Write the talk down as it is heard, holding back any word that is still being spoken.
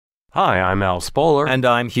Hi, I'm Al Spoler. And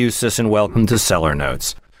I'm Hugh Sisson. Welcome to Cellar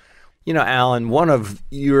Notes. You know, Alan, one of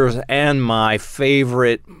yours and my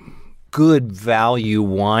favorite good value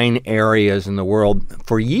wine areas in the world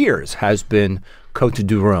for years has been Côtes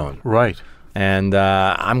du Rhône. Right. And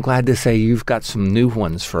I'm glad to say you've got some new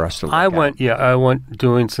ones for us to look at. I went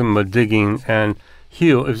doing some digging, and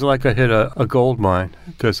Hugh, it was like I hit a gold mine,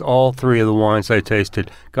 because all three of the wines I tasted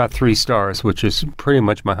got 3 stars, which is pretty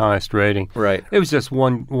much my highest rating. Right. It was just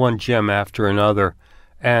one gem after another,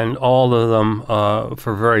 and all of them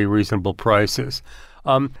for very reasonable prices.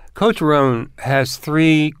 Côtes du Rhône has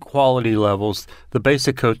 3 quality levels. The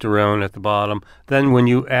basic Côtes du Rhône at the bottom. Then when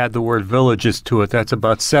you add the word villages to it, that's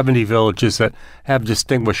about 70 villages that have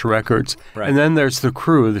distinguished records. Right. And then there's the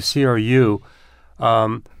cru, the CRU.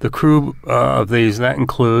 The cru of these, that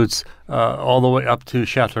includes all the way up to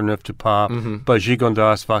Châteauneuf-du-Pape,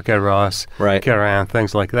 Bas-Gigondas, Vacqueyras, Right. Queyrin,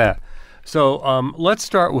 things like that. So let's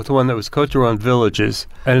start with one that was Côtes du Rhône Villages,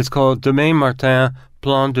 and it's called Domaine Martin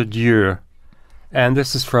Plan de Dieu. And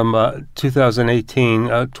this is from 2018,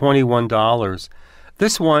 $21.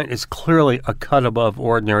 This wine is clearly a cut above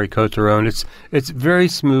ordinary Côtes du Rhône. It's very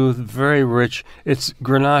smooth, very rich. It's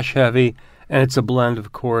Grenache heavy, and it's a blend,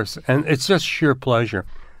 of course, and it's just sheer pleasure.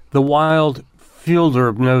 The wild field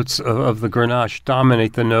herb notes of the Grenache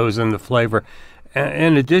dominate the nose and the flavor.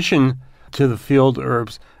 In addition to the field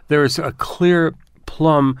herbs, there is a clear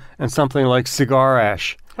plum and something like cigar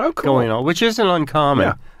ash going on, which isn't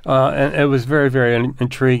uncommon. Yeah. And it was very, very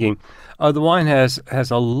intriguing. The wine has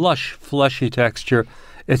a lush, fleshy texture.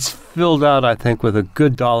 It's filled out, I think, with a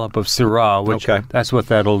good dollop of Syrah, which that's what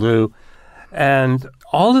that'll do. And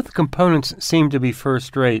all of the components seem to be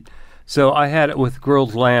first rate. So I had it with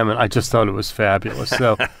grilled lamb, and I just thought it was fabulous.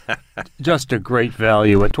 So just a great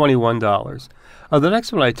value at $21. The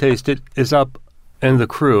next one I tasted is up in the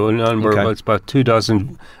cru, a number of it's about 2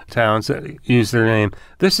 dozen towns that use their name.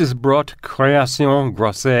 This is Brot Création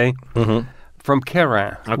Grosse from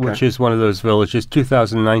Queyrin, which is one of those villages,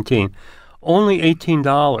 2019. Only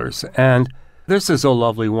 $18, and this is a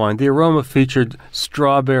lovely wine. The aroma featured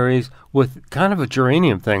strawberries with kind of a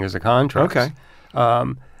geranium thing as a contrast.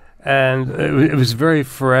 And it was very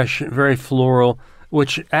fresh, very floral,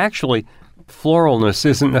 which actually floralness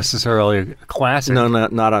isn't necessarily a classic. No,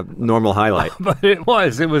 not a normal highlight. But it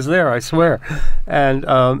was there, I swear. And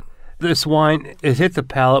this wine, it hit the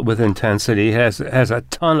palate with intensity. It has a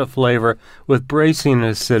ton of flavor with bracing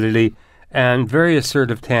acidity and very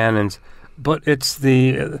assertive tannins. But it's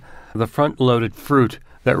the front-loaded fruit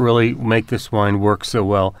that really make this wine work so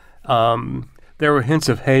well. There were hints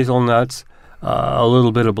of hazelnuts, a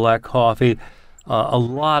little bit of black coffee, a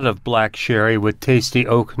lot of black sherry with tasty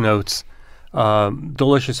oak notes.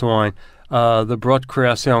 Delicious wine. The Brot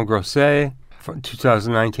Création Grosse from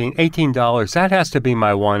 2019, $18. That has to be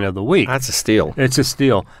my wine of the week. That's a steal. It's a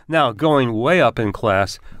steal. Now, going way up in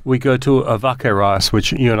class, we go to a Vacqueyras,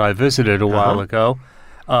 which you and I visited a while ago.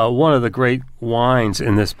 One of the great wines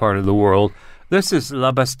in this part of the world. This is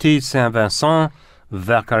La Bastide Saint-Vincent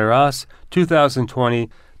Vacqueyras, 2020,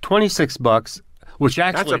 $26, which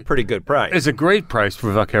actually That's a pretty good price. is a great price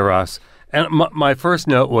for Vacqueyras. And my first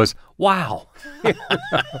note was, wow.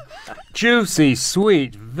 Juicy,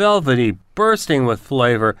 sweet, velvety, bursting with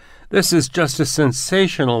flavor. This is just a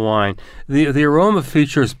sensational wine. The aroma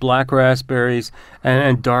features black raspberries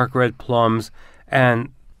and dark red plums.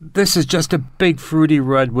 And this is just a big fruity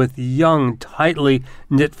red with young, tightly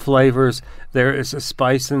knit flavors. There is a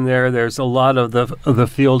spice in there. There's a lot of the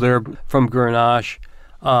field herb from Grenache.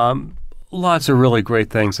 Lots of really great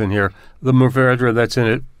things in here. The Mourvèdre that's in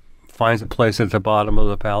it finds a place at the bottom of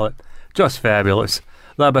the palate. Just fabulous.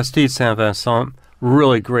 La Bastide Saint-Vincent,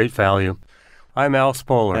 really great value. I'm Al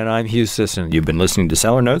Spoler. And I'm Hugh Sisson. You've been listening to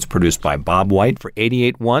Cellar Notes, produced by Bob White for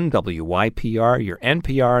 88.1 WYPR, your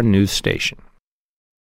NPR news station.